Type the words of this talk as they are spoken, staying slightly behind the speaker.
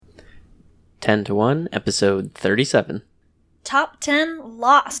10 to 1, episode 37. Top 10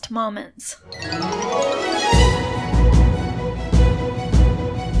 Lost Moments.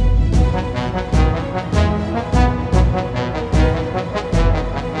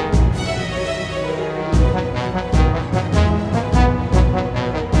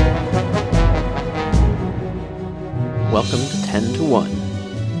 Welcome to 10 to 1,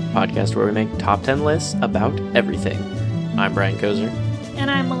 podcast where we make top 10 lists about everything. I'm Brian Kozer. And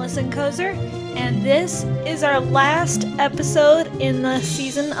I'm Melissa Kozer, and this is our last episode in the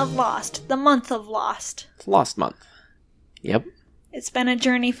season of Lost, the month of Lost. It's Lost Month. Yep. It's been a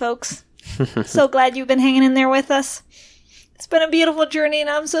journey, folks. So glad you've been hanging in there with us. It's been a beautiful journey, and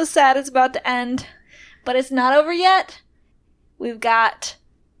I'm so sad it's about to end. But it's not over yet. We've got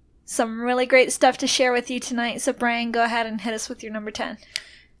some really great stuff to share with you tonight, so Brian, go ahead and hit us with your number 10.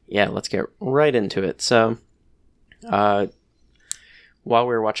 Yeah, let's get right into it. So, while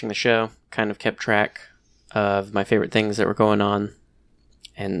we were watching the show, kind of kept track of my favorite things that were going on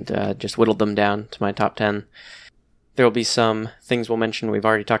and just whittled them down to my top 10. There will be some things we'll mention we've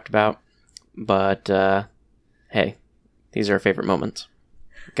already talked about, but hey, these are our favorite moments.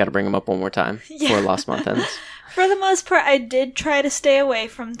 Got to bring them up one more time before Lost Month ends. For the most part, I did try to stay away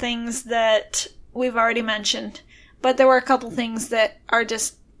from things that we've already mentioned, but there were a couple things that are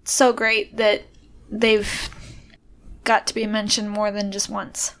just so great that they've got to be mentioned more than just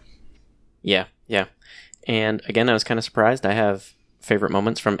once. Yeah. And again, I was kind of surprised. I have favorite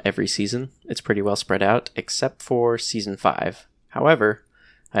moments from every season. It's pretty well spread out, except for season 5. However,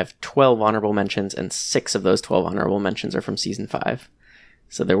 I have 12 honorable mentions, and 6 of those 12 honorable mentions are from season 5.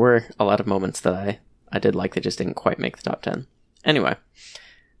 So there were a lot of moments that I did like that just didn't quite make the top 10. Anyway,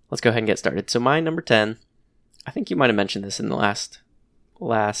 let's go ahead and get started. So my number 10, I think you might have mentioned this in the last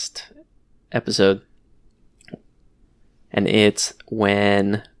episode, and it's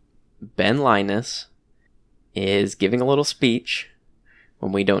when Ben Linus is giving a little speech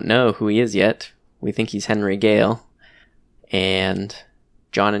when we don't know who he is yet. We think he's Henry Gale, and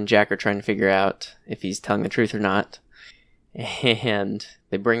John and Jack are trying to figure out if he's telling the truth or not, and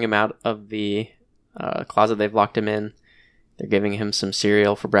they bring him out of the closet they've locked him in. They're giving him some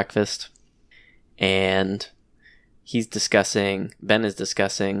cereal for breakfast, and Ben is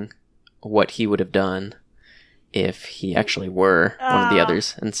discussing what he would have done if he actually were one of the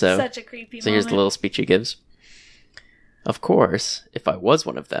others. And so, such a creepy moment. Here's the little speech he gives. Of course, if I was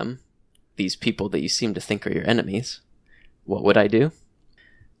one of them, these people that you seem to think are your enemies, what would I do?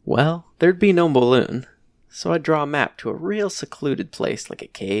 Well, there'd be no balloon, so I'd draw a map to a real secluded place like a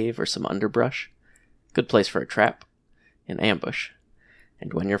cave or some underbrush. Good place for a trap, an ambush.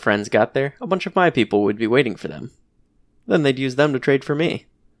 And when your friends got there, a bunch of my people would be waiting for them. Then they'd use them to trade for me.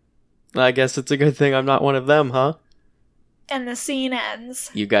 I guess it's a good thing I'm not one of them, huh? And the scene ends.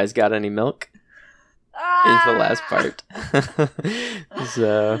 You guys got any milk? Is the last part.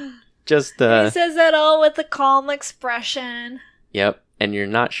 So, just he says that all with a calm expression. Yep, and you're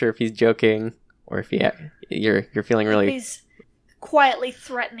not sure if he's joking or if you're feeling really. He's quietly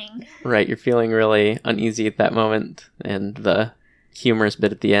threatening. Right, you're feeling really uneasy at that moment, and the humorous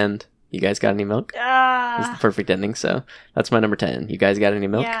bit at the end. You guys got any milk? It's the perfect ending, so that's my number 10. You guys got any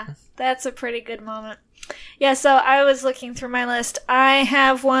milk? Yeah, that's a pretty good moment. Yeah, so I was looking through my list. I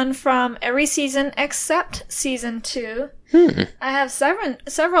have one from every season except season 2. I have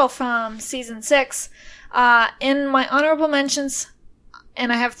several from season 6. In my honorable mentions,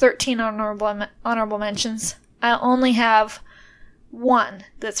 and I have 13 honorable mentions, I only have one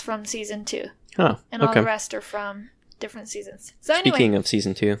that's from season 2. Oh, and all the rest are from different seasons. So anyway. Speaking of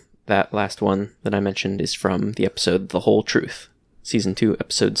season 2, that last one that I mentioned is from the episode The Whole Truth. Season 2,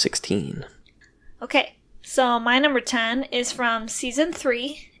 episode 16. Okay, so my number 10 is from season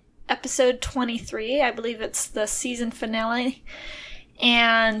 3, episode 23. I believe it's the season finale.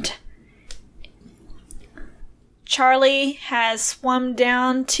 And Charlie has swum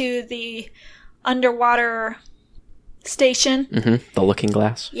down to the underwater station. Mm-hmm. The Looking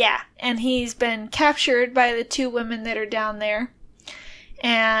Glass. Yeah, and he's been captured by the 2 women that are down there.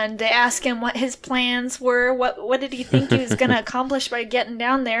 And they ask him what his plans were. What did he think he was going to accomplish by getting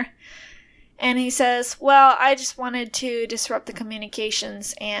down there? And he says, well, I just wanted to disrupt the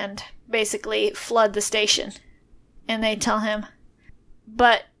communications and basically flood the station. And they tell him,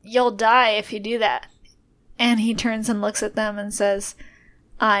 but you'll die if you do that. And he turns and looks at them and says,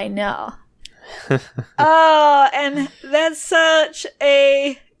 I know. Oh, and that's such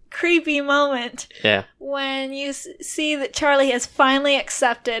a creepy moment. Yeah. When you see that Charlie has finally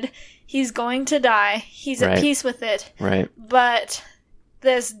accepted he's going to die. He's at peace with it. Right. But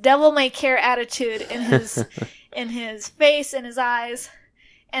this devil may care attitude in his in his face, in his eyes,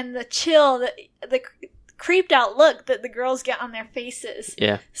 and the chill, the creeped out look that the girls get on their faces.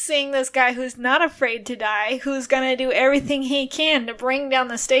 Yeah. Seeing this guy who's not afraid to die, who's gonna do everything he can to bring down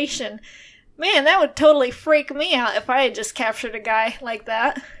the station. Man, that would totally freak me out if I had just captured a guy like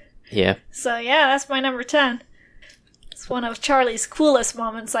that. Yeah. So yeah, that's my number 10. It's one of Charlie's coolest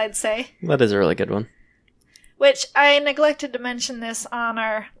moments, I'd say. That is a really good one. Which I neglected to mention this on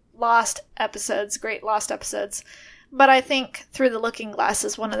our Lost episodes, great Lost episodes. But I think Through the Looking Glass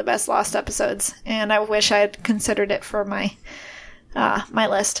is one of the best Lost episodes, and I wish I had considered it for my my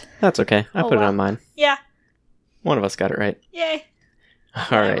list. That's okay. I put it on mine. Yeah. One of us got it right. Yay.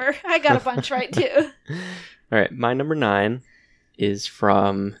 All Whatever. right. I got a bunch right, too. All right. My number 9 is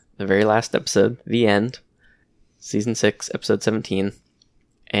from the very last episode, The End, Season 6, Episode 17.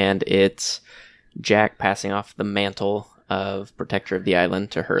 And it's Jack passing off the mantle of Protector of the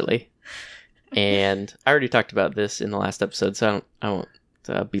Island to Hurley. And I already talked about this in the last episode, so I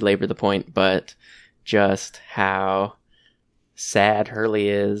won't belabor the point, but just how sad Hurley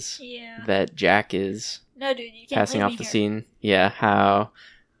is that Jack is no, dude, you can't passing off the scene. Yeah, how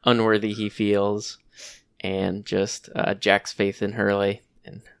unworthy he feels, and just Jack's faith in Hurley,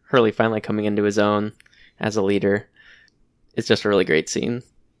 and Hurley finally coming into his own as a leader. It's just a really great scene,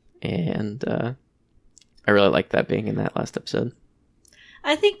 and I really like that being in that last episode.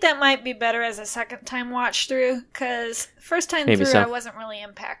 I think that might be better as a second time watch through, because first time Maybe through so. I wasn't really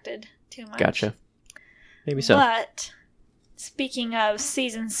impacted too much. Gotcha. Maybe so. But speaking of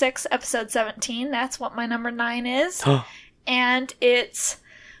Season 6, Episode 17, that's what my number 9 is. And it's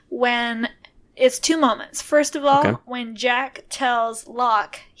when... It's 2 moments. First of all, when Jack tells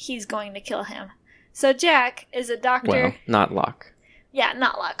Locke he's going to kill him. So Jack is a doctor... Well, not Locke. Yeah,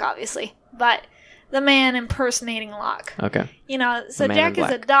 not Locke, obviously. But the man impersonating Locke. Okay. You know, so Man Jack in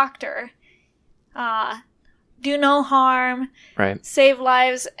is a Black. doctor. Do no harm. Right. Save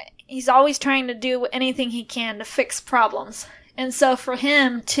lives. He's always trying to do anything he can to fix problems. And so for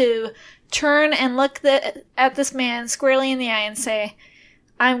him to turn and look at this man squarely in the eye and say,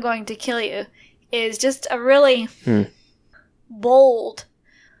 I'm going to kill you, is just a really bold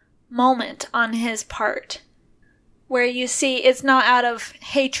moment on his part. Where you see it's not out of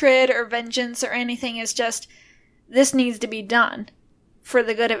hatred or vengeance or anything. It's just, this needs to be done for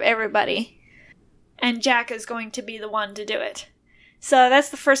the good of everybody. And Jack is going to be the one to do it. So that's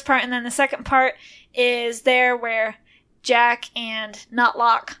the first part. And then the second part is there where Jack and not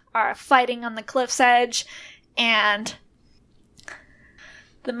Locke are fighting on the cliff's edge. And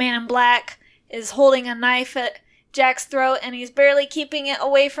the man in black is holding a knife at Jack's throat, and he's barely keeping it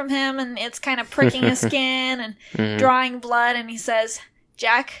away from him, and it's kind of pricking his skin and drawing blood, and he says,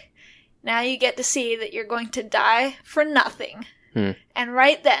 Jack, now you get to see that you're going to die for nothing. And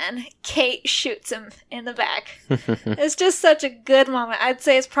right then, Kate shoots him in the back. It's just such a good moment. I'd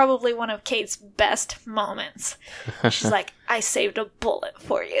say it's probably one of Kate's best moments. She's like, I saved a bullet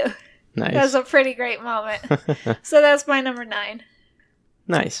for you. Nice. That was a pretty great moment. So that's my number 9.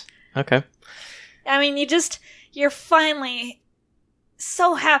 Nice. Okay. I mean, you're finally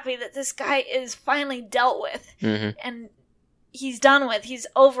so happy that this guy is finally dealt with. And he's done with. He's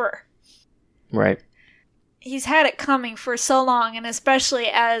over. Right. He's had it coming for so long, and especially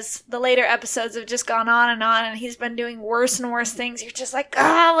as the later episodes have just gone on, and he's been doing worse and worse things, you're just like,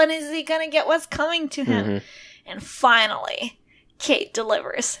 when is he gonna get what's coming to him? And finally, Kate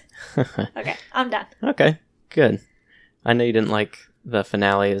delivers. Okay, I'm done. Okay, good. I know you didn't like the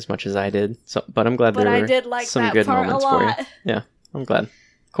finale as much as I did, but I'm glad But there I were did like some that good part moments a for lot. you. Yeah, I'm glad.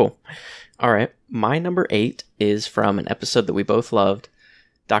 Cool. All right, my number 8 is from an episode that we both loved,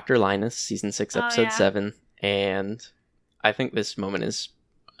 Dr. Linus, Season 6, Episode 7. And I think this moment is,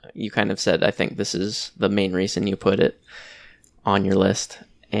 you kind of said, I think this is the main reason you put it on your list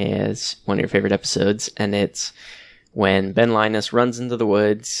as one of your favorite episodes. And it's when Ben Linus runs into the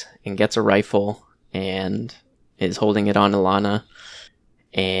woods and gets a rifle and is holding it on Alana.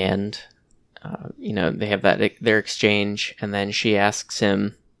 And, they have their exchange. And then she asks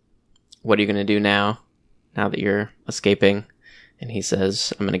him, what are you going to do now that you're escaping? And he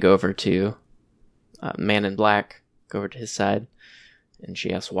says, I'm going to go over to Man in Black, go over to his side. And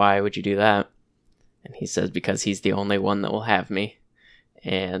she asks, why would you do that? And he says, because he's the only one that will have me.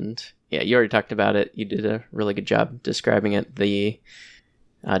 And yeah, you already talked about it. You did a really good job describing it. The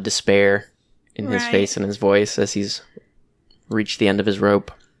despair in his face and his voice as he's reached the end of his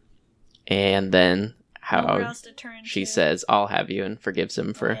rope. And then how she says, I'll have you, and forgives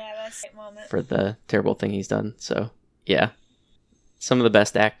him for the terrible thing he's done. So yeah, some of the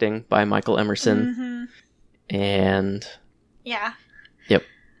best acting by Michael Emerson. And yeah. Yep.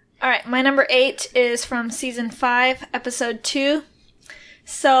 All right, my number 8 is from Season 5, Episode 2,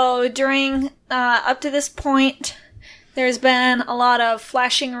 So during, up to this point, there's been a lot of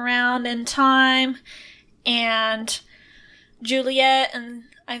flashing around in time, and Juliet and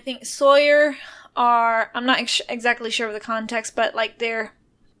I think Sawyer I'm not exactly sure of the context, but like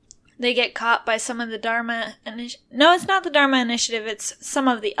they get caught by some of the Dharma no, it's not the Dharma Initiative, it's some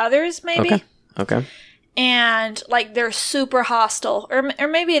of the others, maybe. Okay. And like they're super hostile, or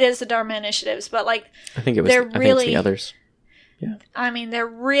maybe it is the Dharma Initiatives, but like I think it's the others. Yeah. I mean, they're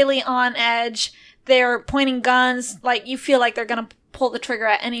really on edge. They're pointing guns, like you feel like they're gonna pull the trigger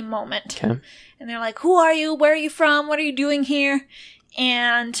at any moment. Okay. And they're like, "Who are you? Where are you from? What are you doing here?"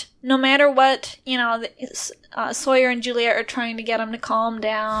 And no matter what, Sawyer and Juliet are trying to get him to calm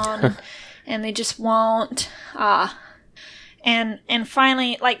down, and they just won't. And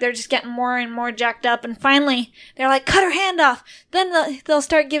finally, like, they're just getting more and more jacked up, and finally, they're like, "Cut her hand off! Then they'll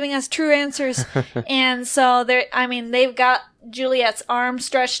start giving us true answers." And so, they've got Juliet's arm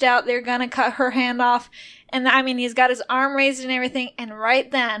stretched out, they're gonna cut her hand off, and he's got his arm raised and everything, and right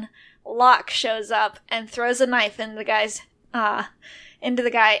then, Locke shows up and throws a knife into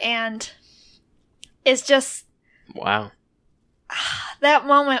the guy, and it's just... Wow. That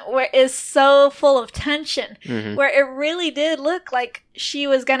moment is so full of tension, where it really did look like she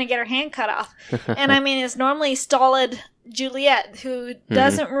was going to get her hand cut off. And it's normally stolid Juliet, who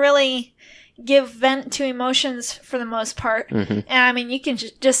doesn't really give vent to emotions for the most part. And you can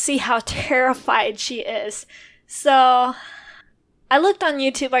just see how terrified she is. So I looked on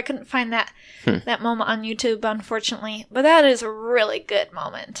YouTube. I couldn't find that moment on YouTube, unfortunately. But that is a really good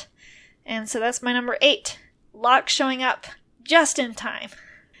moment. And so that's my number 8. Locke showing up just in time,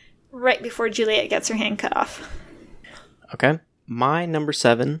 right before Juliet gets her hand cut off. Okay. My number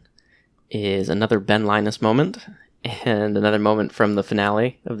 7 is another Ben Linus moment, and another moment from the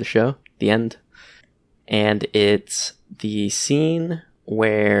finale of the show, the end. And it's the scene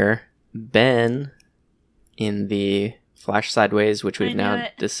where Ben, in the Flash Sideways, which we've now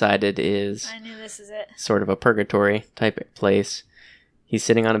decided is... I knew this is it. Sort of a purgatory type place. He's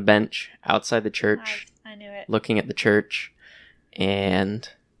sitting on a bench outside the church. I knew it. Looking at the church. And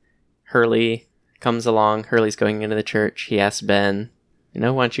Hurley comes along. Hurley's going into the church. He asks Ben, why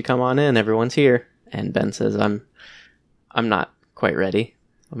don't you come on in? Everyone's here. And Ben says, I'm not quite ready.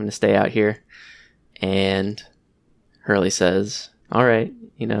 I'm going to stay out here. And Hurley says, all right,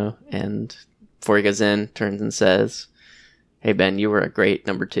 and before he goes in, turns and says, hey, Ben, you were a great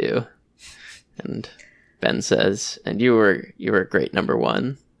number 2. And Ben says, and you were a great number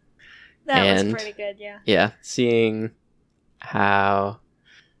 1. That was pretty good, yeah. Yeah, seeing how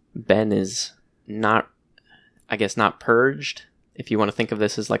Ben is not purged, if you want to think of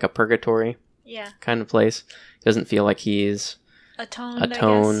this as like a purgatory kind of place. He doesn't feel like he's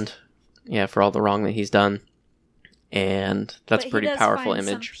atoned for all the wrong that he's done. And that's a pretty powerful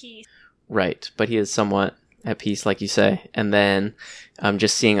image. Right, but he is somewhat at peace, like you say. And then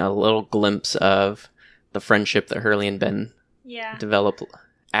just seeing a little glimpse of the friendship that Hurley and Ben develop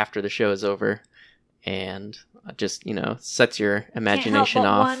after the show is over. And just, sets your imagination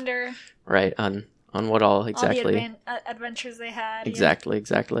off. Wonder. Right, on what all exactly... All the adventures they had. Exactly.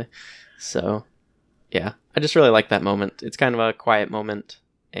 So, yeah. I just really like that moment. It's kind of a quiet moment,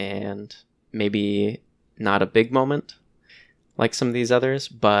 and maybe not a big moment like some of these others,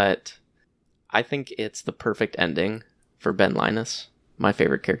 but I think it's the perfect ending for Ben Linus, my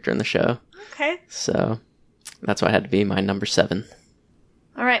favorite character in the show. Okay. So, that's why it had to be my number 7.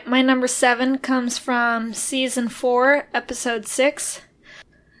 All right, my number 7 comes from Season 4, Episode 6.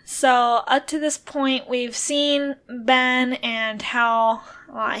 So, up to this point, we've seen Ben and how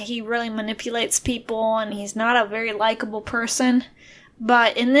he really manipulates people, and he's not a very likable person.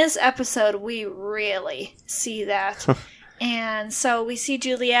 But in this episode, we really see that. And so we see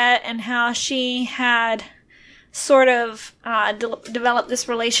Juliet and how she had sort of developed this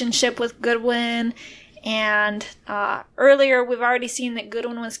relationship with Goodwin. And earlier, we've already seen that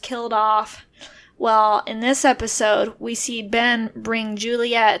Goodwin was killed off. Well, in this episode, we see Ben bring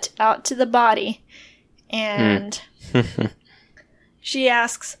Juliet out to the body. And she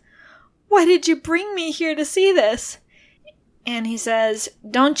asks, "Why did you bring me here to see this?" And he says,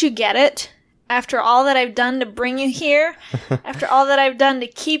 "Don't you get it? After all that I've done to bring you here, after all that I've done to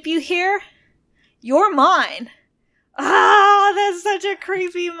keep you here, you're mine." Ah, that's such a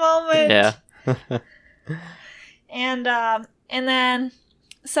creepy moment. Yeah. And then,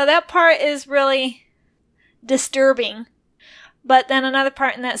 so that part is really disturbing. But then another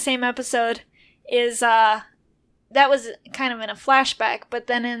part in that same episode is, that was kind of in a flashback, but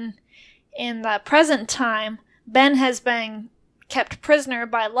then in the present time, Ben has been kept prisoner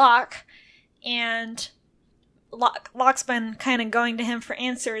by Locke, and Locke's been kind of going to him for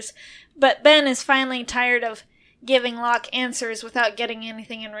answers, but Ben is finally tired of giving Locke answers without getting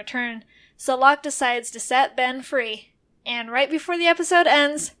anything in return, so Locke decides to set Ben free. And right before the episode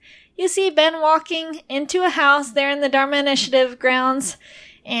ends, you see Ben walking into a house there in the Dharma Initiative grounds,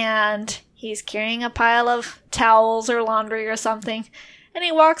 and he's carrying a pile of towels or laundry or something. And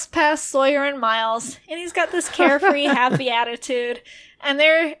he walks past Sawyer and Miles, and he's got this carefree, happy attitude. And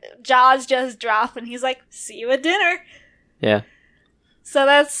their jaws just drop, and he's like, "See you at dinner." Yeah. So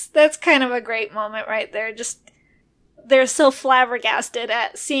that's kind of a great moment right there. Just, they're so flabbergasted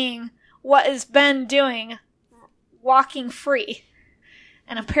at seeing what is Ben doing, walking free,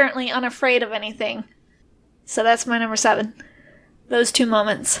 and apparently unafraid of anything. So that's my number 7. Those 2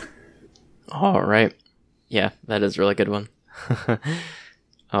 moments. All right. Yeah, that is a really good one.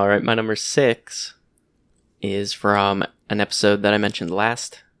 All right, my number 6 is from an episode that I mentioned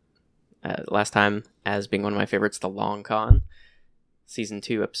last time as being one of my favorites, The Long Con, Season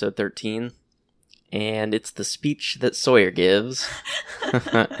 2, Episode 13. And it's the speech that Sawyer gives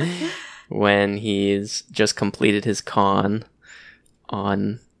when he's just completed his con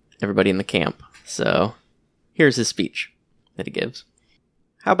on everybody in the camp. So here's his speech that he gives.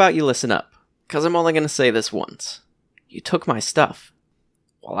 "How about you listen up? 'Cause I'm only going to say this once. You took my stuff.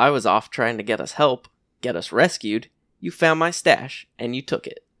 While I was off trying to get us help, get us rescued, you found my stash, and you took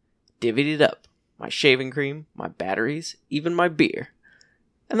it. Divvied it up. My shaving cream, my batteries, even my beer.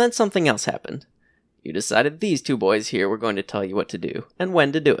 And then something else happened. You decided these 2 boys here were going to tell you what to do, and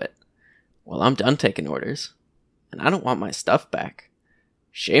when to do it. Well, I'm done taking orders. And I don't want my stuff back.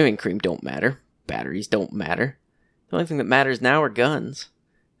 Shaving cream don't matter. Batteries don't matter. The only thing that matters now are guns.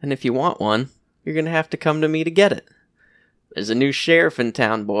 And if you want one, you're going to have to come to me to get it. There's a new sheriff in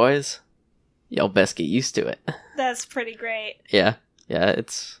town, boys. Y'all best get used to it." That's pretty great. Yeah,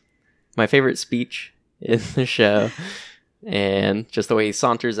 it's my favorite speech in the show. And just the way he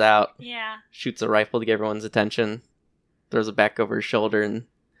saunters out, shoots a rifle to get everyone's attention, throws it back over his shoulder and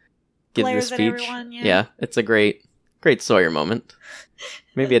gives the Glares speech. at everyone, yeah. It's a great Sawyer moment.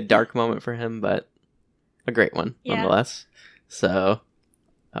 Maybe a dark moment for him, but a great one nonetheless. So,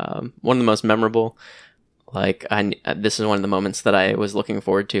 one of the most memorable. Like, this is one of the moments that I was looking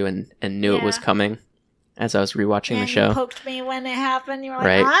forward to and knew it was coming as I was rewatching the show. You poked me when it happened. You were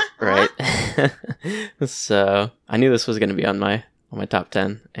right, like, right. So I knew this was going to be on my top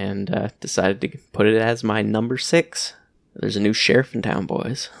 10 and decided to put it as my number 6. There's a new sheriff in town,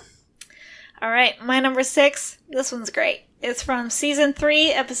 boys. All right, my number 6. This one's great. It's from Season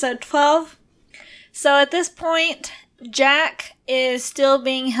 3, Episode 12. So at this point, Jack is still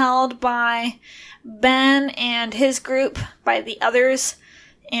being held by Ben and his group by the others,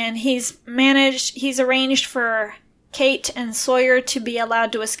 and he's arranged for Kate and Sawyer to be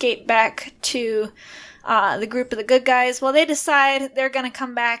allowed to escape back to the group of the good guys. Well, they decide they're going to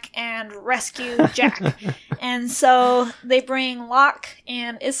come back and rescue Jack. And so they bring Locke,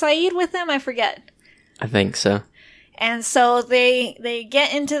 and is Saeed with them? I forget. I think so. And so they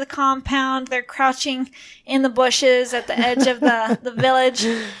get into the compound. They're crouching in the bushes at the edge of the village.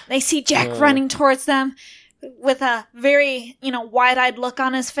 They see Jack running towards them with a very, wide-eyed look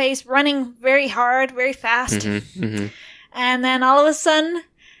on his face, running very hard, very fast. Mm-hmm, mm-hmm. And then all of a sudden,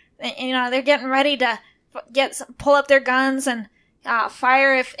 they're getting ready to pull up their guns and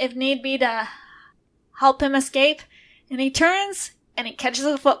fire if need be to help him escape. And he turns and he catches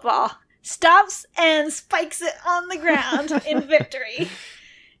a football. Stops and spikes it on the ground in victory.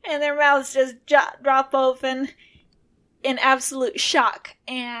 And their mouths just drop open in absolute shock.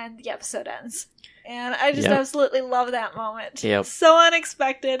 And the episode ends. And I just absolutely love that moment. Yep. So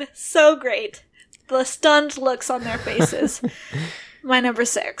unexpected. So great. The stunned looks on their faces. My number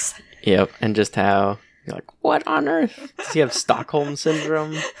 6. Yep. And just how you're like, what on earth? Does he have Stockholm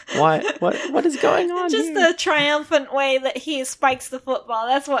Syndrome? What is going on Just here? the triumphant way that he spikes the football.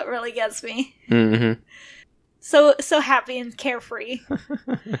 That's what really gets me. Mm-hmm. So happy and carefree.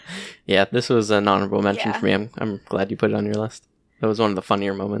 Yeah, this was an honorable mention for me. I'm glad you put it on your list. That was one of the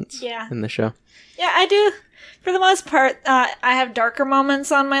funnier moments in the show. Yeah, I do. For the most part, I have darker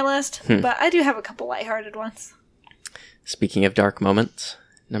moments on my list, but I do have a couple lighthearted ones. Speaking of dark moments,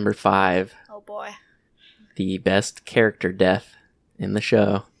 number 5. Oh boy. The best character death in the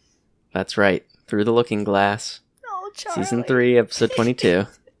show. That's right. Through the Looking Glass. Oh, Charlie. Season 3, Episode 22.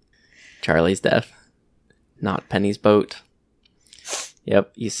 Charlie's death. Not Penny's boat.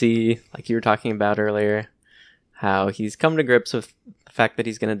 Yep, you see, like you were talking about earlier, how he's come to grips with the fact that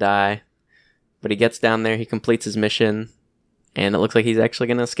he's going to die, but he gets down there, he completes his mission, and it looks like he's actually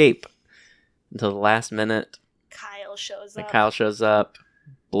going to escape until the last minute. Kyle shows up,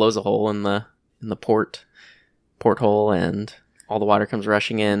 blows a hole in the port, porthole and all the water comes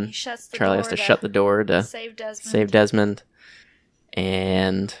rushing in. He shuts the Charlie door has to shut the door to save Desmond.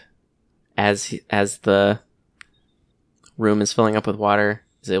 And as the room is filling up with water,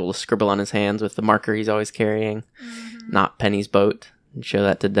 he's able to scribble on his hands with the marker he's always carrying, not Penny's boat, and show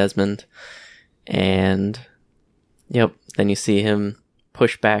that to Desmond. And, yep, then you see him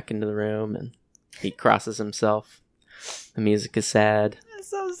push back into the room, and he crosses himself. The music is sad. It's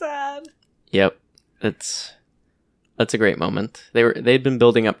so sad. Yep, that's a great moment. They'd been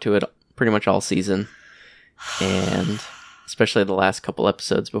building up to it pretty much all season, and especially the last couple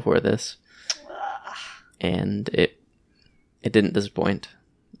episodes before this. And it didn't disappoint.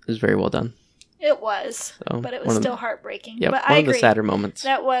 It was very well done. It was, but it was still heartbreaking. Yeah, but one of the sadder moments.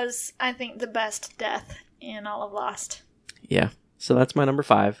 That was, I think, the best death in all of Lost. Yeah, so that's my number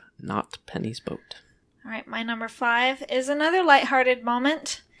 5, not Penny's boat. All right, my number 5 is another lighthearted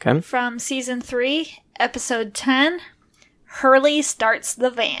moment from season 3, episode 10. Hurley starts the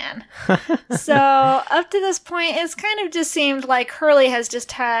van. So up to this point, it's kind of just seemed like Hurley has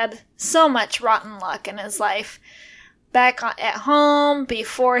just had so much rotten luck in his life. Back at home,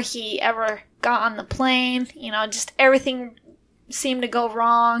 before he ever got on the plane, just everything seemed to go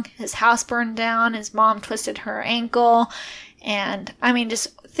wrong. His house burned down, his mom twisted her ankle, and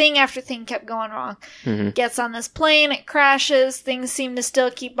just thing after thing kept going wrong. Gets on this plane, it crashes, things seem to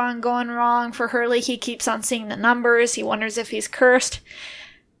still keep on going wrong for Hurley. He keeps on seeing the numbers, he wonders if he's cursed.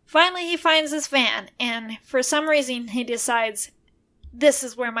 Finally, he finds this van, and for some reason, he decides, this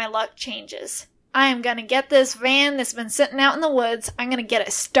is where my luck changes. I am going to get this van that's been sitting out in the woods. I'm going to get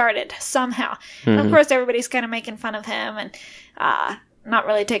it started somehow. And of course, everybody's kind of making fun of him and not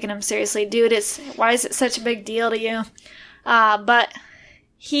really taking him seriously. Dude, why is it such a big deal to you? But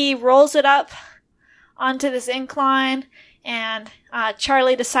he rolls it up onto this incline, and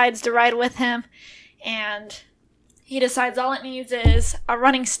Charlie decides to ride with him. And he decides all it needs is a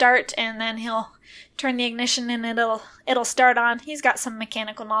running start, and then he'll turn the ignition and it'll start on. He's got some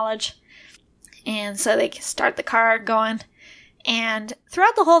mechanical knowledge. And so they start the car going. And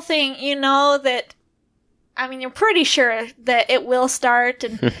throughout the whole thing, that, you're pretty sure that it will start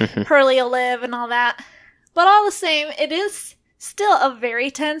and Hurley will live and all that. But all the same, it is still a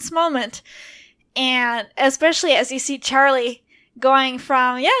very tense moment. And especially as you see Charlie going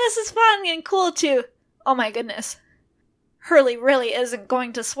from, yeah, this is fun and cool, to, oh my goodness, Hurley really isn't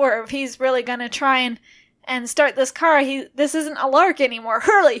going to swerve. He's really going to try and start this car. This isn't a lark anymore.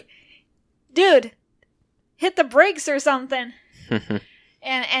 Hurley! Dude, hit the brakes or something.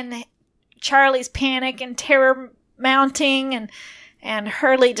 and Charlie's panic and terror mounting, and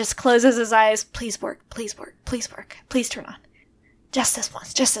Hurley just closes his eyes. Please work, please work, please work. Please turn on. Just this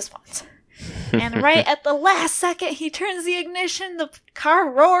once. And right at the last second, he turns the ignition, the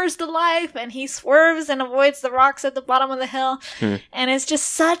car roars to life, and he swerves and avoids the rocks at the bottom of the hill. And it's just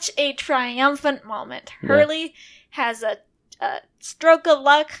such a triumphant moment. Yeah. Hurley has a stroke of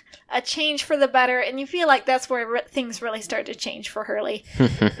luck, a change for the better, and you feel like that's where things really start to change for Hurley.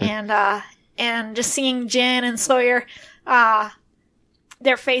 And just seeing Jen and Sawyer,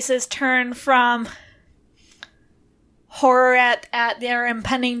 their faces turn from horror at their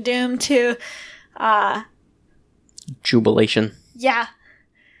impending doom to jubilation. Yeah.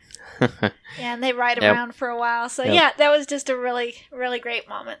 And they ride around for a while. So yeah, that was just a really, really great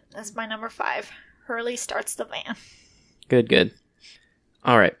moment. That's my number 5. Hurley starts the van. Good.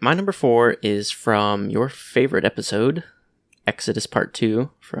 All right, my number 4 is from your favorite episode, Exodus Part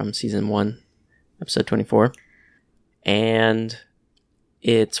 2 from Season 1, Episode 24. And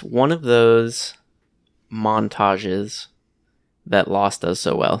it's one of those montages that Lost does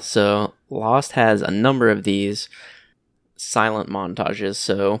so well. So Lost has a number of these silent montages.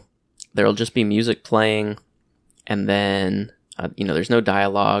 So there'll just be music playing, and then, there's no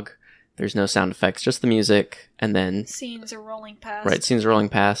dialogue. There's no sound effects, just the music, and then scenes are rolling past. Right, scenes are rolling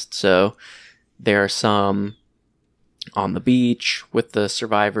past. So there are some on the beach with the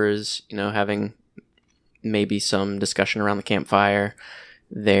survivors, having maybe some discussion around the campfire.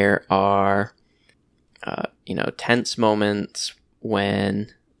 There are, tense moments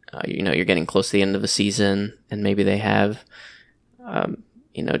when, you're getting close to the end of a season, and maybe they have,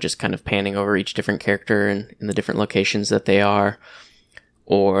 just kind of panning over each different character and in the different locations that they are.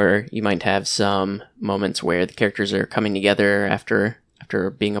 Or you might have some moments where the characters are coming together after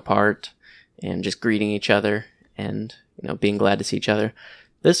being apart and just greeting each other and, being glad to see each other.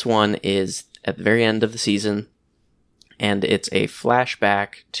 This one is at the very end of the season, and it's a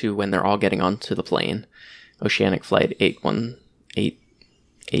flashback to when they're all getting onto the plane. Oceanic Flight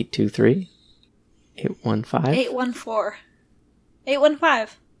 823? 815? 815.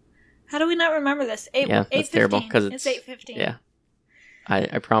 How do we not remember this? Yeah, that's terrible, 'cause it's 8:15. Yeah.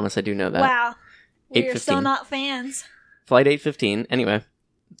 I promise I do know that. Wow. We are 8:15. still not fans. Flight 815. Anyway,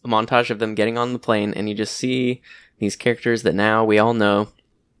 a montage of them getting on the plane, and you just see these characters that now we all know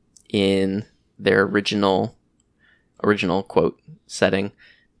in their original quote setting,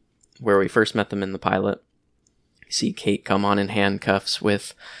 where we first met them in the pilot. You see Kate come on in handcuffs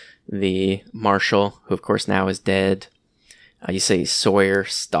with the marshal, who of course now is dead. You see Sawyer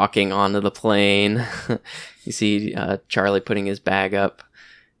stalking onto the plane. You see Charlie putting his bag up.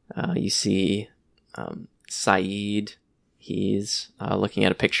 You see Saeed. He's looking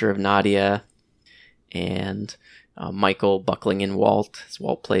at a picture of Nadia. And Michael buckling in Walt as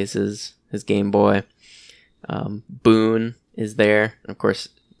Walt plays his Game Boy. Boone is there. And of course,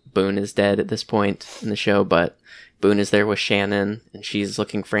 Boone is dead at this point in the show, but Boone is there with Shannon, and she's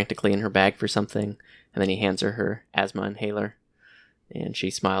looking frantically in her bag for something. And then he hands her asthma inhaler, and she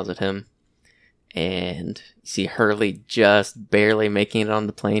smiles at him. And you see Hurley just barely making it on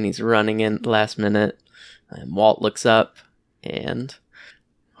the plane. He's running in at the last minute. And Walt looks up, and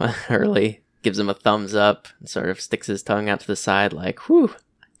Hurley gives him a thumbs up and sort of sticks his tongue out to the side like, whew,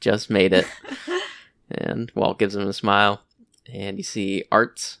 just made it. And Walt gives him a smile. And you see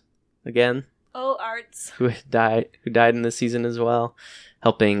Arts again. Oh, Arts. Who died in this season as well,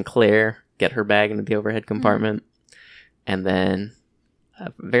 helping Claire get her bag into the overhead compartment. And then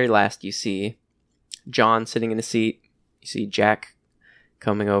very last, you see John sitting in a seat. You see Jack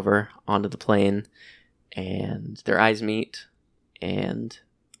coming over onto the plane, and their eyes meet, and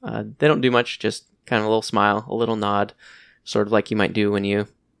they don't do much, just kind of a little smile, a little nod, sort of like you might do when you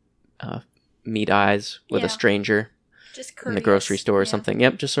meet eyes with a stranger just in the grocery store or something.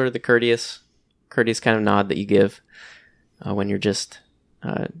 Yep, just sort of the courteous kind of nod that you give when you're just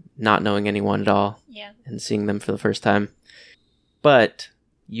not knowing anyone at all and seeing them for the first time. But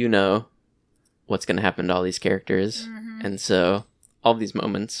you know what's going to happen to all these characters, and so all these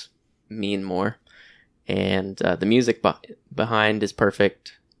moments mean more. And the music behind is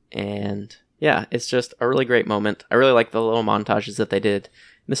perfect, and yeah, it's just a really great moment. I really like the little montages that they did.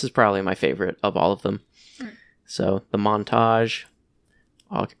 This is probably my favorite of all of them. So the montage,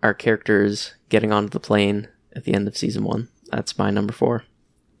 our characters getting onto the plane at the end of season 1. That's my number 4.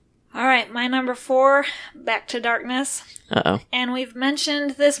 All right, my number 4, Back to Darkness. Uh-oh. And we've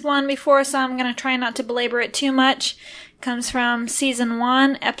mentioned this one before, so I'm going to try not to belabor it too much. It comes from season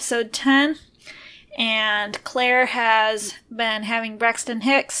 1, episode 10. And Claire has been having Braxton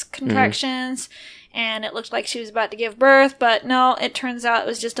Hicks contractions, and it looked like she was about to give birth, but no, it turns out it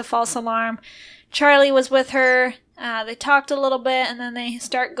was just a false alarm. Charlie was with her. They talked a little bit, and then they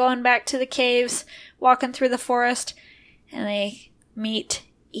start going back to the caves, walking through the forest, and they meet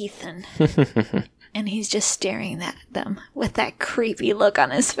Ethan. And he's just staring at them with that creepy look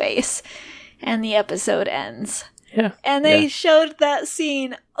on his face. And the episode ends. Yeah. And they showed that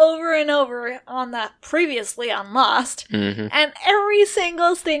scene over and over on the previously on Lost. And every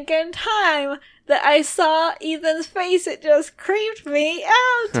single stinking time that I saw Ethan's face, it just creeped me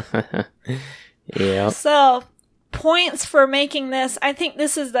out. Yeah. So, points for making this. I think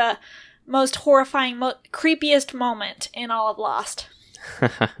this is the most horrifying, creepiest moment in all of Lost.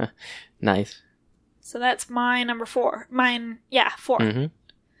 Nice. So that's my number 4. 4.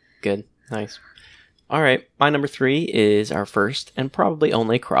 Good. Nice. All right. My number 3 is our first and probably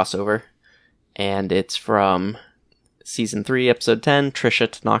only crossover. And it's from season 3, episode 10, Trisha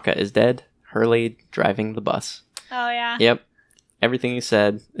Tanaka is Dead, Hurley driving the bus. Oh, yeah. Yep. Everything you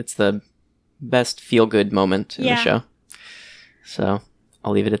said. It's the best feel-good moment in the show. So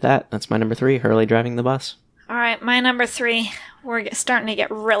I'll leave it at that. That's my number 3, Hurley driving the bus. All right, my number 3. We're starting to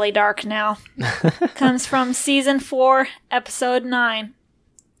get really dark now. Comes from season 4, episode 9.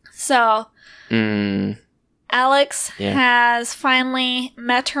 So, Alex has finally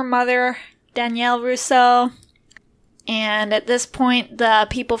met her mother, Danielle Rousseau. And at this point, the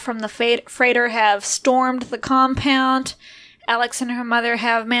people from the freighter have stormed the compound. Alex and her mother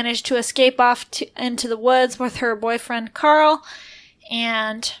have managed to escape off into the woods with her boyfriend, Carl.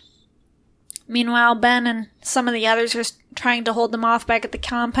 And meanwhile, Ben and some of the others are trying to hold them off back at the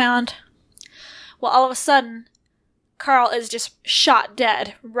compound. Well, all of a sudden, Carl is just shot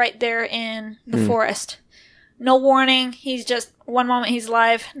dead right there in the forest. No warning. He's just, one moment he's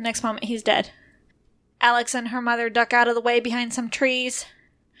alive, next moment he's dead. Alex and her mother duck out of the way behind some trees.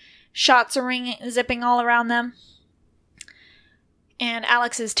 Shots are zipping all around them. And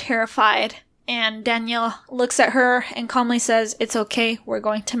Alex is terrified. And Danielle looks at her and calmly says, "It's okay, we're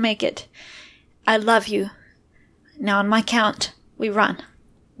going to make it. I love you. Now on my count, we run.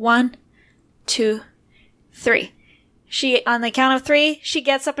 1, 2, 3. She, on the count of 3, she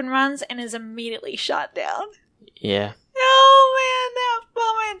gets up and runs and is immediately shot down. Yeah. Oh man, that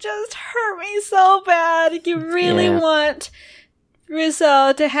moment just hurt me so bad. You really want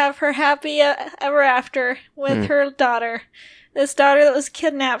Russo to have her happy ever after with her daughter. This daughter that was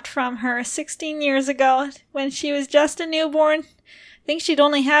kidnapped from her 16 years ago when she was just a newborn. I think she'd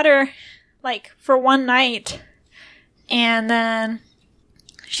only had her, like, for one night. And then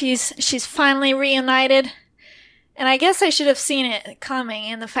she's finally reunited. And I guess I should have seen it coming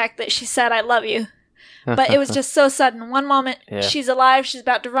in the fact that she said, "I love you." But it was just so sudden. One moment, she's alive, she's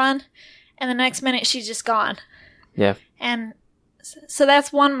about to run, and the next minute, she's just gone. Yeah. And so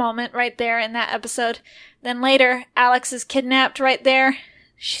that's one moment right there in that episode. Then later, Alex is kidnapped right there.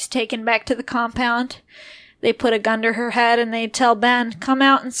 She's taken back to the compound. They put a gun to her head, and they tell Ben, "Come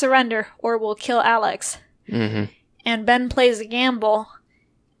out and surrender, or we'll kill Alex." Mm-hmm. And Ben plays a gamble,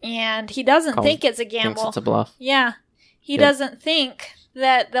 and he doesn't think it's a gamble. Thinks it's a bluff. Yeah. He doesn't think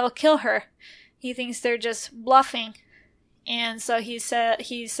that they'll kill her. He thinks they're just bluffing. And so he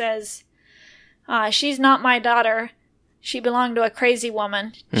says, "She's not my daughter. She belonged to a crazy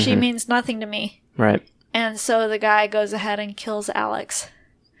woman. Mm-hmm. She means nothing to me." Right. And so the guy goes ahead and kills Alex.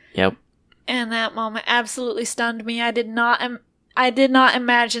 Yep. And that moment absolutely stunned me. I did not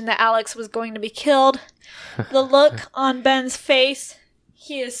imagine that Alex was going to be killed. The look on Ben's face,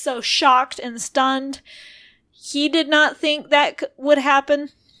 he is so shocked and stunned. He did not think that would happen.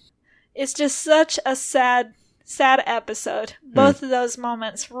 It's just such a sad episode. Both of those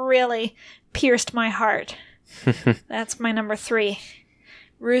moments really pierced my heart. That's my number 3.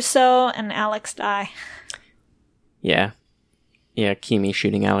 Russo and Alex die. Yeah. Yeah, Kimi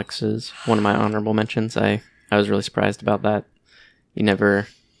shooting Alex is one of my honorable mentions. I was really surprised about that. You never,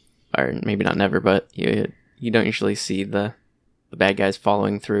 or maybe not never, but you don't usually see the bad guys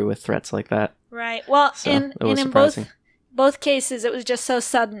following through with threats like that. Right. Well, So, and it was in surprising. both cases, it was just so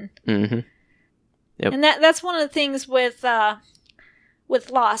sudden. Mm-hmm. Yep. And that's one of the things with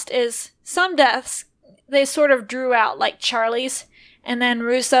Lost is some deaths they sort of drew out, like Charlie's, and then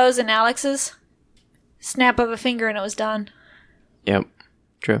Russo's and Alex's. Snap of a finger and it was done. Yep.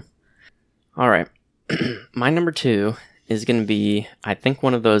 True. All right. My number 2 is going to be, I think,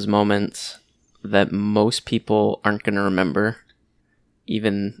 one of those moments that most people aren't going to remember,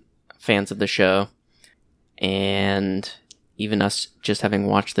 even fans of the show, and even us just having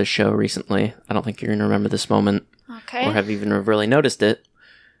watched the show recently. I don't think you're going to remember this moment Okay. or have even really noticed it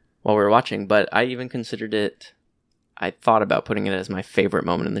while we were watching, but I even considered it, I thought about putting it as my favorite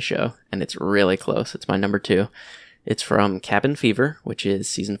moment in the show, and it's really close. It's my number 2. It's from Cabin Fever, which is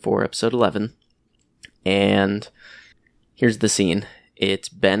season 4, episode 11. And here's the scene. It's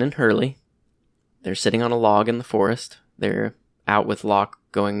Ben and Hurley. They're sitting on a log in the forest. They're out with Locke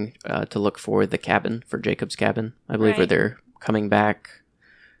going to look for the cabin, for Jacob's cabin, I believe, where they're coming back.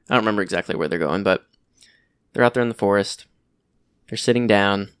 I don't remember exactly where they're going, but they're out there in the forest. They're sitting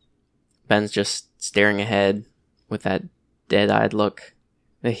down. Ben's just staring ahead with that dead-eyed look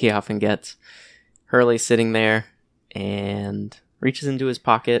that he often gets. Hurley's sitting there and reaches into his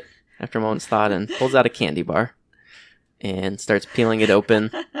pocket after a moment's thought and pulls out a candy bar and starts peeling it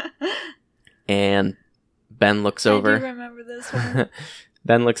open. And Ben looks over. I do remember this one.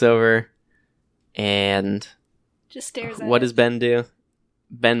 Ben looks over and just stares at what it. does Ben do?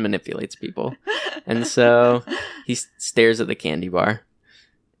 Ben manipulates people. And so he stares at the candy bar.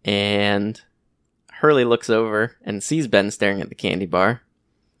 And Hurley looks over and sees Ben staring at the candy bar.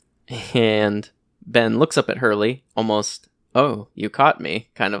 And Ben looks up at Hurley, almost, "Oh, you caught me,"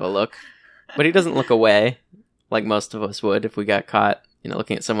 kind of a look. But he doesn't look away, like most of us would if we got caught,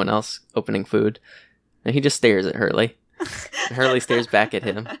 looking at someone else opening food. And he just stares at Hurley. Hurley stares back at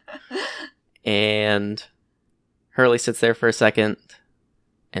him. And Hurley sits there for a second,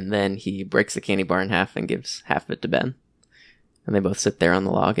 and then he breaks the candy bar in half and gives half of it to Ben. And they both sit there on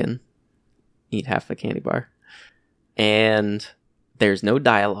the log and eat half the candy bar. And there's no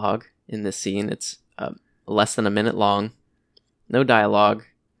dialogue in this scene. It's less than a minute long. No dialogue,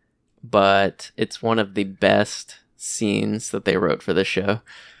 but it's one of the best scenes that they wrote for this show.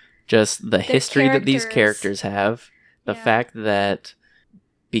 Just the history that these characters have. The fact that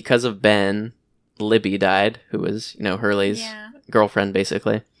because of Ben, Libby died, who was, Hurley's girlfriend,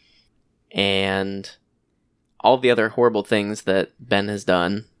 basically. And all the other horrible things that Ben has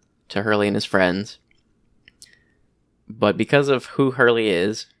done to Hurley and his friends. But because of who Hurley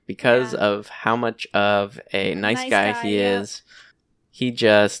is, because of how much of a nice guy he is, he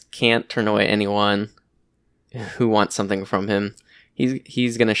just can't turn away anyone who wants something from him.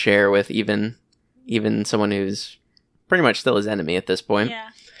 He's going to share with even someone who's pretty much still his enemy at this point. Yeah.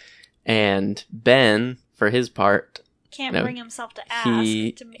 And Ben, for his part, can't No, bring himself to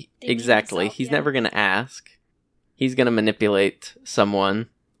ask. Exactly. He's never going to ask. He's going to manipulate someone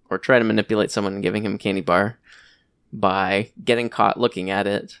or try to manipulate someone giving him a candy bar by getting caught looking at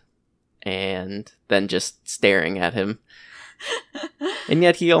it and then just staring at him. And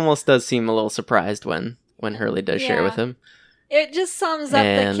yet he almost does seem a little surprised when Hurley does share with him. It just sums up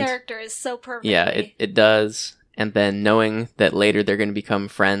the characters so perfectly. Yeah, it does. And then knowing that later they're going to become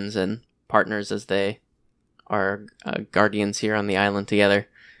friends and partners as they are guardians here on the island together,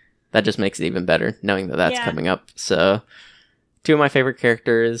 that just makes it even better, knowing that that's coming up. So, two of my favorite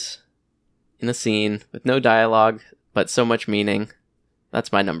characters in the scene with no dialogue, but so much meaning.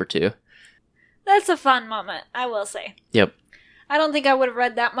 That's my number 2. That's a fun moment, I will say. Yep. I don't think I would have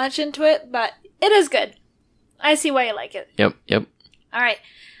read that much into it, but it is good. I see why you like it. Yep. All right.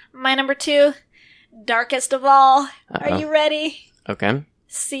 My number 2, Darkest of All. Are you ready? Okay.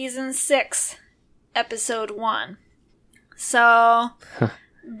 Season 6, Episode 1. So,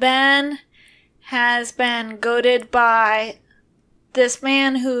 Ben has been goaded by this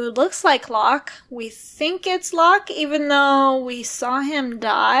man who looks like Locke. We think it's Locke, even though we saw him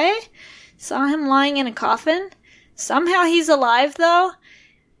die. Saw him lying in a coffin. Somehow he's alive, though.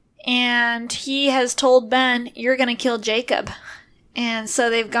 And he has told Ben, you're going to kill Jacob. And so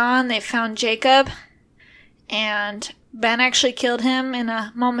they've found Jacob. And Ben actually killed him in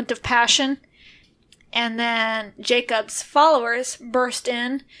a moment of passion. And then Jacob's followers burst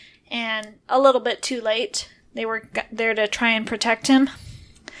in, and a little bit too late. They were there to try and protect him.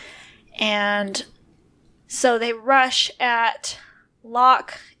 And so they rush at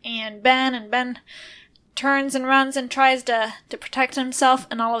Locke and Ben turns and runs and tries to protect himself,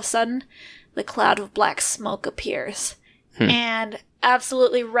 and all of a sudden, the cloud of black smoke appears. And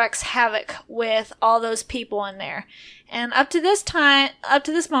absolutely wreaks havoc with all those people in there. And up to this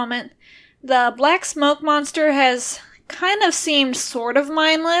moment, the black smoke monster has kind of seemed sort of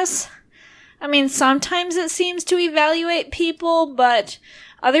mindless. I mean, sometimes it seems to evaluate people, but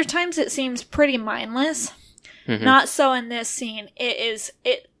other times it seems pretty mindless. Mm-hmm. Not so in this scene. It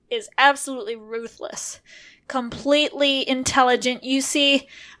is absolutely ruthless. Completely intelligent. You see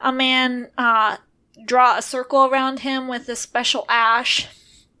a man draw a circle around him with a special ash.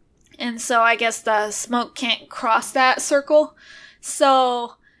 And so I guess the smoke can't cross that circle.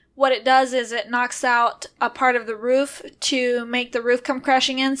 So what it does is it knocks out a part of the roof to make the roof come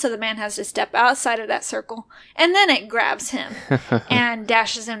crashing in, so the man has to step outside of that circle. And then it grabs him and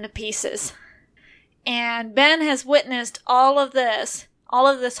dashes him to pieces. And Ben has witnessed all of this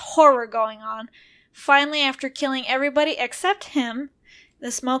horror going on. Finally, after killing everybody except him,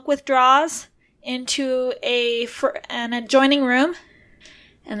 the smoke withdraws into an adjoining room.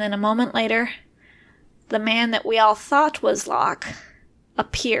 And then a moment later, the man that we all thought was Locke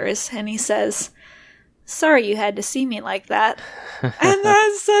appears, and he says, "Sorry you had to see me like that." And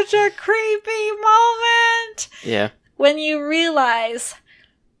that's such a creepy moment! Yeah. When you realize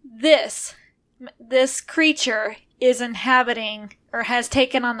this creature is inhabiting, or has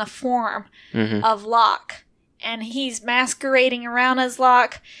taken on the form of Locke, and he's masquerading around as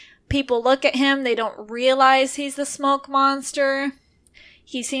Locke. People look at him, they don't realize he's the smoke monster.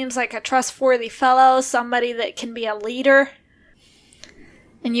 He seems like a trustworthy fellow, somebody that can be a leader.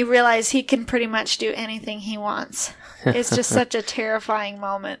 And you realize he can pretty much do anything he wants. It's just such a terrifying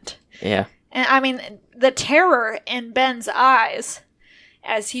moment. Yeah. And I mean, the terror in Ben's eyes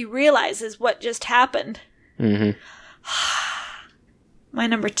as he realizes what just happened. Mm-hmm. My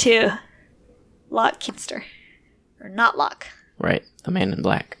number 2, Locke Kinster. Or not Locke. Right. The Man in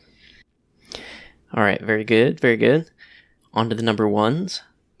Black. All right. Very good. Very good. On to the number 1s.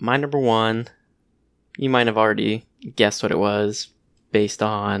 My number 1, you might have already guessed what it was based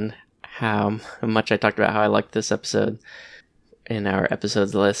on how much I talked about how I liked this episode in our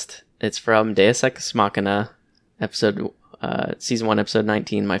episodes list. It's from Deus Ex Machina, season 1, episode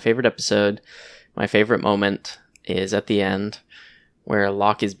 19. My favorite episode, my favorite moment is at the end where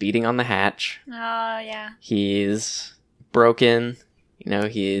Locke is beating on the hatch. Oh, yeah. He's broken.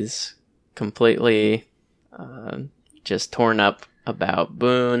 He's completely just torn up about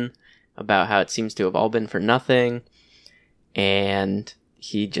Boone, about how it seems to have all been for nothing. And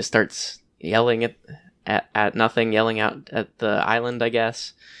he just starts yelling at nothing, yelling out at the island, I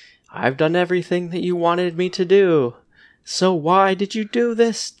guess. "I've done everything that you wanted me to do. So why did you do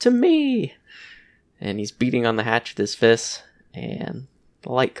this to me?" And he's beating on the hatch with his fists, and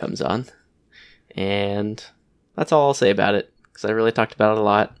the light comes on. And that's all I'll say about it, because I really talked about it a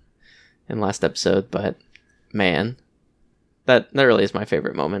lot in last episode, but man, that really is my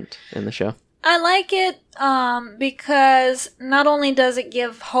favorite moment in the show. I like it because not only does it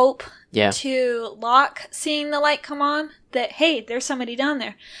give hope Yeah. to Locke seeing the light come on, that, hey, there's somebody down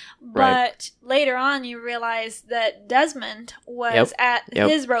there. But Right. later on, you realize that Desmond was at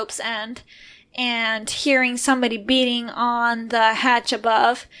his rope's end and hearing somebody beating on the hatch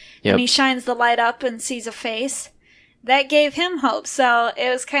above. Yep. And he shines the light up and sees a face. That gave him hope. So it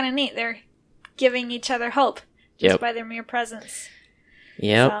was kind of neat. They're giving each other hope just by their mere presence.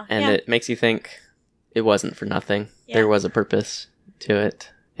 Yep. So, and it makes you think it wasn't for nothing. Yeah. There was a purpose to it.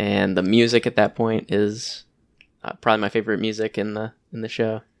 And the music at that point is probably my favorite music in the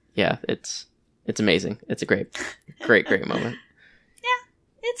show. Yeah, it's amazing. It's a great moment. Yeah,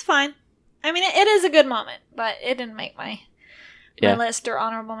 it's fine. I mean, it is a good moment, but it didn't make my list or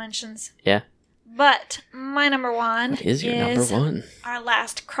honorable mentions. Yeah. But my number one What is your number one? Our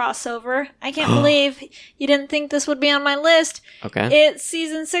last crossover. I can't believe you didn't think this would be on my list. Okay. It's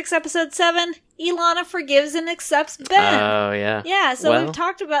season 6, episode 7. Ilana forgives and accepts Ben. Oh, yeah. Yeah, so we've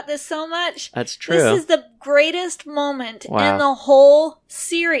talked about this so much. That's true. This is the greatest moment in the whole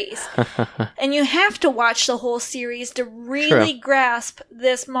series. And you have to watch the whole series to really grasp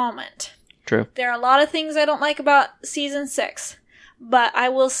this moment. True. There are a lot of things I don't like about season 6. But I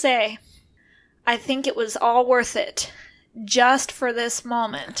will say, I think it was all worth it. Just for this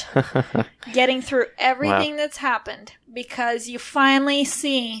moment. Getting through everything that's happened. Because you finally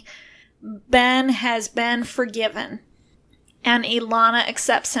see Ben has been forgiven. And Ilana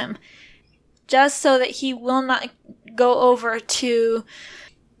accepts him. Just so that he will not go over to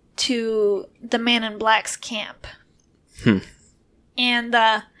the Man in Black's camp. And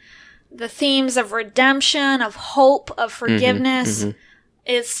the themes of redemption, of hope, of forgiveness.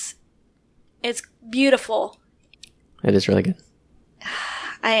 It's beautiful. It is really good.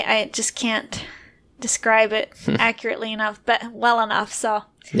 I just can't describe it accurately enough, but well enough. So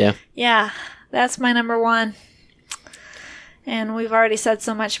yeah, that's my number one. And we've already said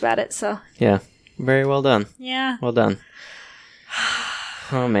so much about it. So yeah, very well done. Yeah, well done.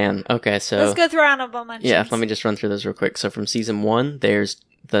 Oh man. Okay, so let's go through honorable mentions. Yeah, let me just run through those real quick. So from season 1, there's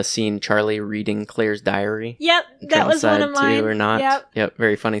the scene Charlie reading Claire's diary. Yep, that was one of mine. Or not. Yep,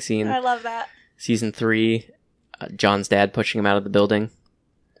 very funny scene. I love that. Season 3, John's dad pushing him out of the building.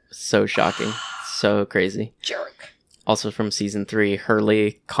 So shocking. So crazy. Jerk. Also from season 3,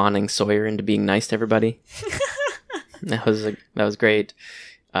 Hurley conning Sawyer into being nice to everybody. That was great.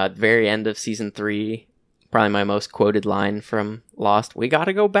 Very end of season 3, probably my most quoted line from Lost. We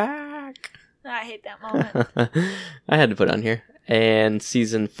gotta go back. I hate that moment. I had to put on here. And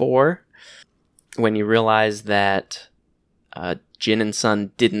season 4, when you realize that Jin and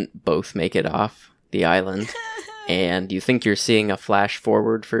Sun didn't both make it off the island, and you think you're seeing a flash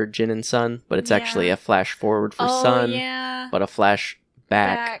forward for Jin and Sun, but it's actually a flash forward for Sun, but a flash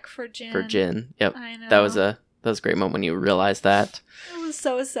back for Jin. Yep, I know. that was a great moment when you realize that. It was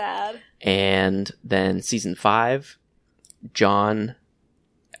so sad. And then season 5, John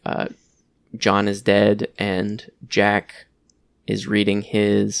is dead, and Jack is reading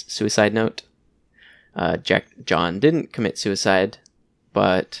his suicide note. John didn't commit suicide,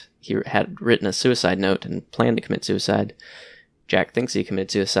 but he had written a suicide note and planned to commit suicide. Jack thinks he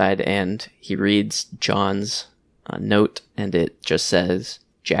committed suicide, and he reads John's note, and it just says,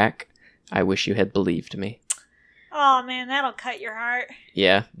 "Jack, I wish you had believed me." Oh man, that'll cut your heart.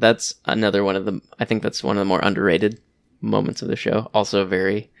 Yeah, that's another one of the, I think that's one of the more underrated moments of the show. Also a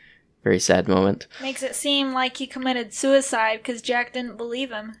very, very sad moment. Makes it seem like he committed suicide because Jack didn't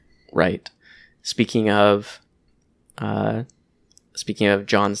believe him. Right. Speaking of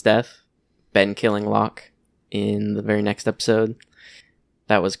John's death, Ben killing Locke in the very next episode.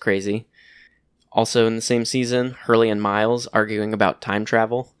 That was crazy. Also in the same season, Hurley and Miles arguing about time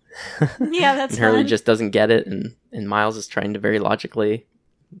travel. Yeah, that's and Hurley fun. just doesn't get it, and Miles is trying to very logically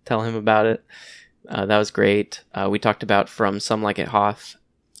tell him about it. That was great. We talked about from Some Like It Hoth,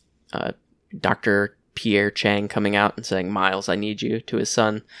 Dr. Pierre Chang coming out and saying, "Miles, I need you," to his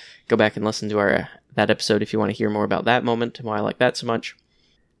son. Go back and listen to that episode if you want to hear more about that moment and why I like that so much.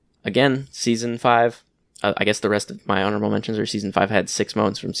 Again, season 5, I guess the rest of my honorable mentions are season 5. I had 6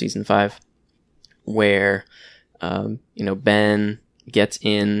 moments from season 5 where, Ben gets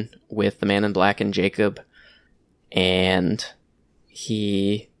in with the Man in Black and Jacob, and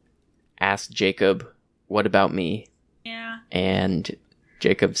he asks Jacob, "What about me?" Yeah. And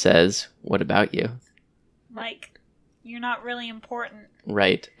Jacob says, "What about you?" Like, you're not really important.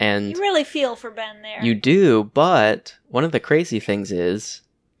 Right. And you really feel for Ben there. You do, but one of the crazy things is,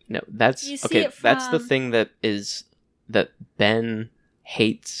 that's that's the thing that Ben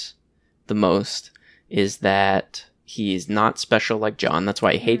hates the most, is that he's not special like John. That's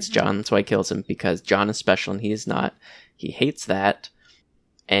why he hates John. That's why he kills him, because John is special and he is not. He hates that.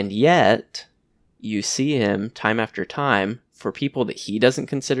 And yet, you see him time after time for people that he doesn't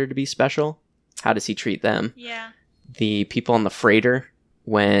consider to be special. How does he treat them? Yeah. The people on the freighter,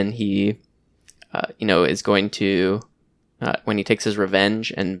 when he, is going to, when he takes his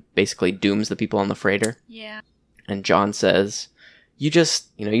revenge and basically dooms the people on the freighter. Yeah. And John says, you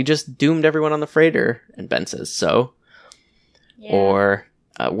just doomed everyone on the freighter. And Ben says, so? Yeah. Or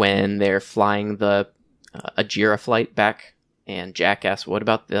when they're flying the Ajira flight back, and Jack asks, what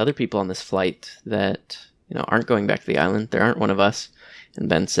about the other people on this flight that, aren't going back to the island? There aren't one of us. And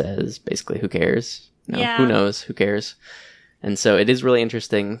Ben says, basically, who cares? Who knows? Who cares? And so it is really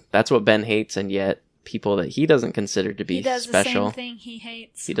interesting. That's what Ben hates, and yet people that he doesn't consider to be special. He does the same thing he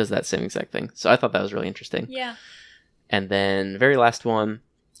hates. He does that same exact thing. So I thought that was really interesting. Yeah. And then very last one,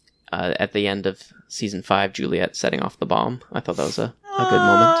 at the end of season 5, Juliet setting off the bomb. I thought that was a good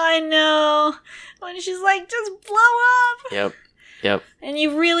moment. Oh, I know. When she's like, just blow up. Yep. And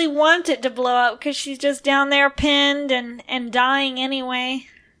you really want it to blow up because she's just down there pinned and dying anyway.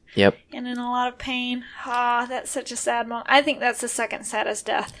 Yep. And in a lot of pain. Ah, that's such a sad moment. I think that's the second saddest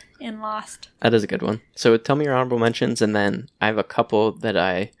death in Lost. That is a good one. So tell me your honorable mentions, and then I have a couple that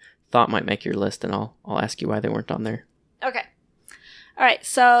I thought might make your list, and I'll ask you why they weren't on there. Okay. All right,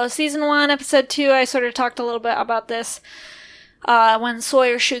 so season 1, episode 2, I sort of talked a little bit about this. When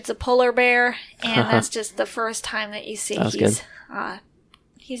Sawyer shoots a polar bear, and that's just the first time that you see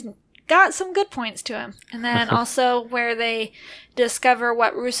he's got some good points to him. And then also where they discover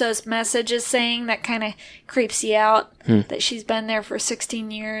what Russo's message is saying, that kind of creeps you out, that she's been there for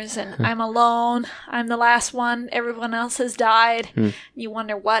 16 years, and I'm alone, I'm the last one, everyone else has died. You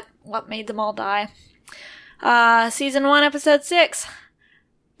wonder what made them all die. Season 1, episode 6.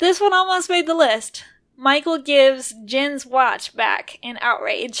 This one almost made the list. Michael gives Jen's watch back in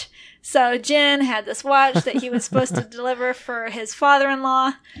outrage. So Jen had this watch that he was supposed to deliver for his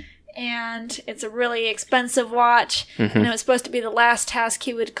father-in-law, and it's a really expensive watch, and it was supposed to be the last task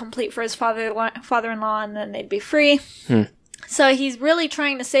he would complete for his father-in-law, and then they'd be free. So he's really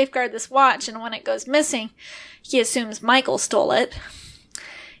trying to safeguard this watch, and when it goes missing, he assumes Michael stole it.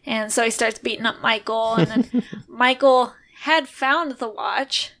 And so he starts beating up Michael, and then Michael had found the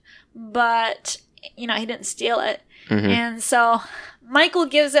watch, but, he didn't steal it. And so Michael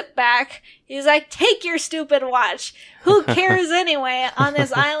gives it back. He's like, take your stupid watch. Who cares anyway on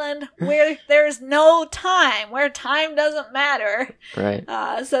this island where there's no time, where time doesn't matter. Right.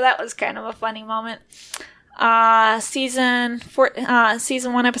 So that was kind of a funny moment. Season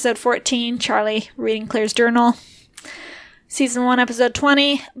 1, episode 14, Charlie reading Claire's journal. Season 1, episode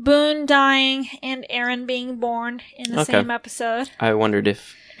 20, Boone dying and Aaron being born in the same episode. I wondered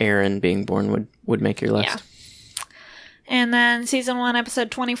if Aaron being born would make your list. Yeah. And then season 1,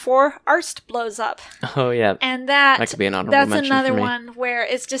 episode 24, Arst blows up. Oh, yeah. And that could be an honorable mention. That's another for me. one where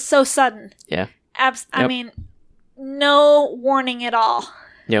it's just so sudden. Yeah. I mean, no warning at all.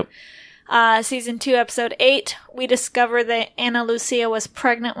 Yep. Season 2, episode 8, we discover that Ana Lucia was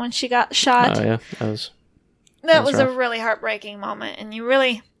pregnant when she got shot. Oh, yeah. That was rough. a really heartbreaking moment, and you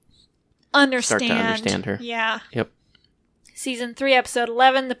really understand. Start to understand her. Yeah. Yep. Season 3, episode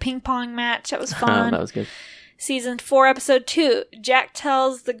 11, the ping pong match. That was fun. Oh, that was good. Season 4, episode 2, Jack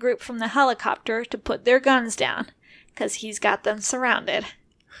tells the group from the helicopter to put their guns down, because he's got them surrounded.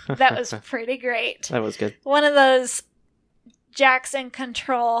 That was pretty great. That was good. One of those, Jack's in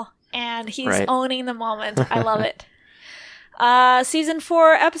control, and he's owning the moment. I love it. Season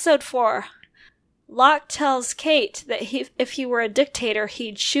 4, episode 4, Locke tells Kate that if he were a dictator,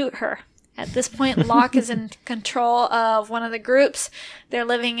 he'd shoot her. At this point, Locke is in control of one of the groups. They're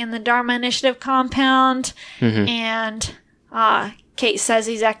living in the Dharma Initiative compound, and Kate says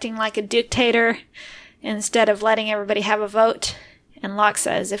he's acting like a dictator instead of letting everybody have a vote. And Locke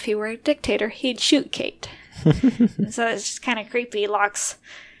says if he were a dictator, he'd shoot Kate. And so it's just kind of creepy. Locke's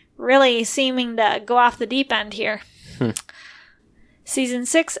really seeming to go off the deep end here. Season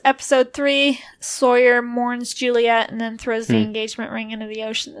 6, episode 3, Sawyer mourns Juliet and then throws the engagement ring into the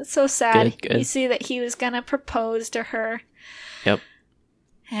ocean. It's so sad. Good. You see that he was going to propose to her. Yep.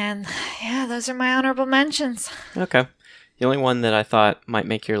 And, yeah, those are my honorable mentions. Okay. The only one that I thought might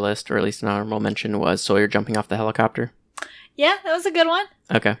make your list, or at least an honorable mention, was Sawyer jumping off the helicopter. Yeah, that was a good one.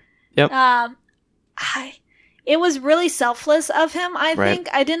 Okay. Yep. It was really selfless of him, I think.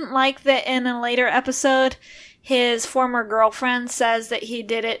 I didn't like that in a later episode, his former girlfriend says that he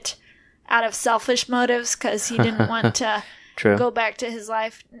did it out of selfish motives because he didn't want to go back to his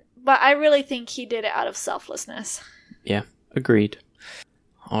life. But I really think he did it out of selflessness. Yeah, agreed.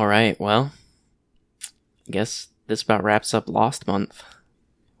 All right, well, I guess this about wraps up Lost Month.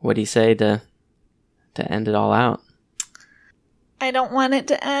 What do you say to end it all out? I don't want it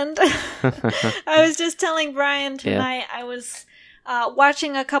to end. I was just telling Brian tonight, I was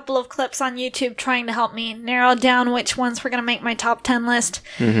watching a couple of clips on YouTube trying to help me narrow down which ones were going to make my top 10 list.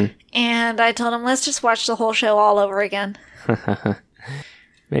 Mm-hmm. And I told him, let's just watch the whole show all over again.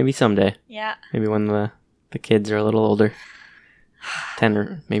 Maybe someday. Yeah. Maybe when the kids are a little older. 10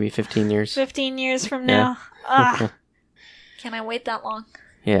 or maybe 15 years. 15 years from now. Yeah. Can I wait that long?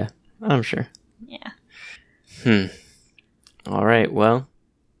 Yeah, I'm sure. Yeah. All right, well,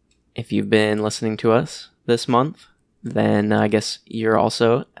 if you've been listening to us this month, then I guess you're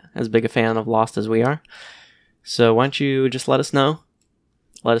also as big a fan of Lost as we are. So why don't you just let us know?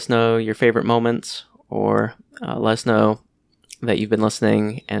 Let us know your favorite moments, or let us know that you've been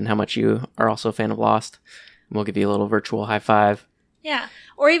listening and how much you are also a fan of Lost. We'll give you a little virtual high five. Yeah,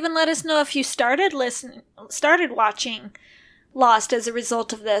 or even let us know if you started watching Lost as a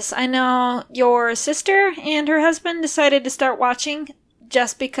result of this. I know your sister and her husband decided to start watching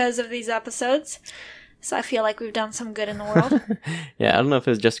just because of these episodes. So I feel like we've done some good in the world. Yeah, I don't know if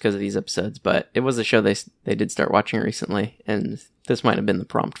it was just because of these episodes, but it was a show they did start watching recently, and this might have been the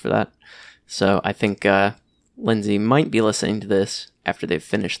prompt for that. So I think Lindsay might be listening to this after they've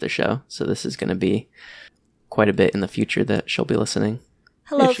finished the show. So this is going to be quite a bit in the future that she'll be listening.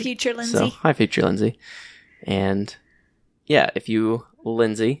 Hello, future Lindsay. So, hi, future Lindsay. And yeah, if you,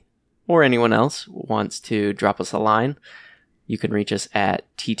 Lindsay, or anyone else wants to drop us a line, you can reach us at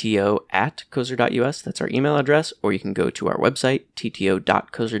tto@cozer.us. That's our email address. Or you can go to our website,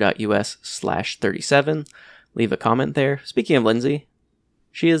 tto.cozer.us/37. Leave a comment there. Speaking of Lindsay,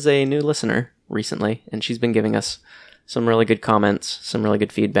 she is a new listener recently, and she's been giving us some really good comments, some really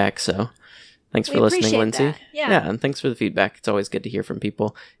good feedback. So thanks for listening, Lindsay. That. Yeah, and thanks for the feedback. It's always good to hear from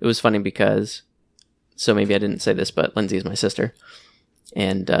people. It was funny because, so maybe I didn't say this, but Lindsay is my sister,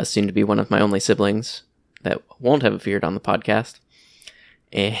 and soon to be one of my only siblings that won't have appeared on the podcast.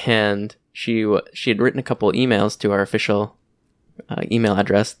 And she had written a couple emails to our official email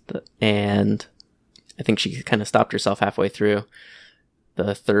address, and I think she kind of stopped herself halfway through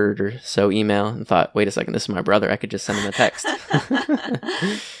the third or so email and thought, wait a second, this is my brother. I could just send him a text.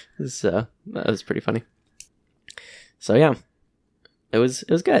 So that was pretty funny. So yeah, it was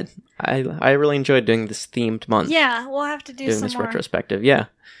good. I really enjoyed doing this themed month. Yeah, we'll have to do doing some this more. Retrospective. Yeah,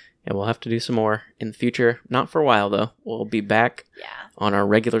 we'll have to do some more in the future. Not for a while though. We'll be back on our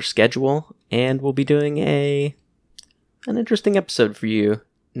regular schedule, and we'll be doing an interesting episode for you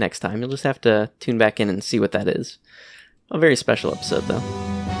next time. You'll just have to tune back in and see what that is. A very special episode though.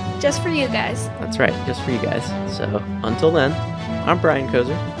 Just for you guys. That's right, just for you guys. So until then, I'm Brian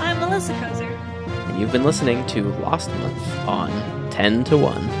Kozer. I'm Melissa Kozer. And you've been listening to Lost Month on 10 to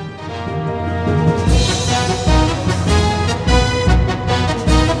 1.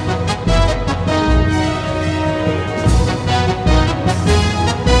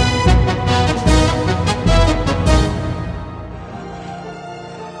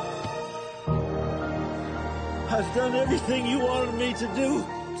 I've done everything you wanted me to do,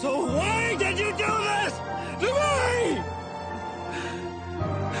 so why did you do this to me?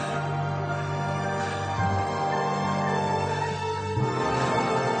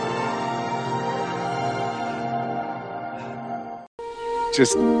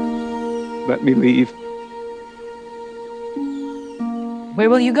 Just let me leave. Where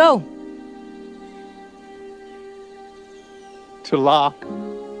will you go? To Locke.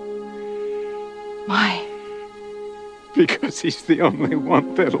 Why? Because he's the only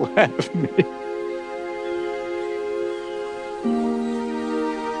one that'll have me.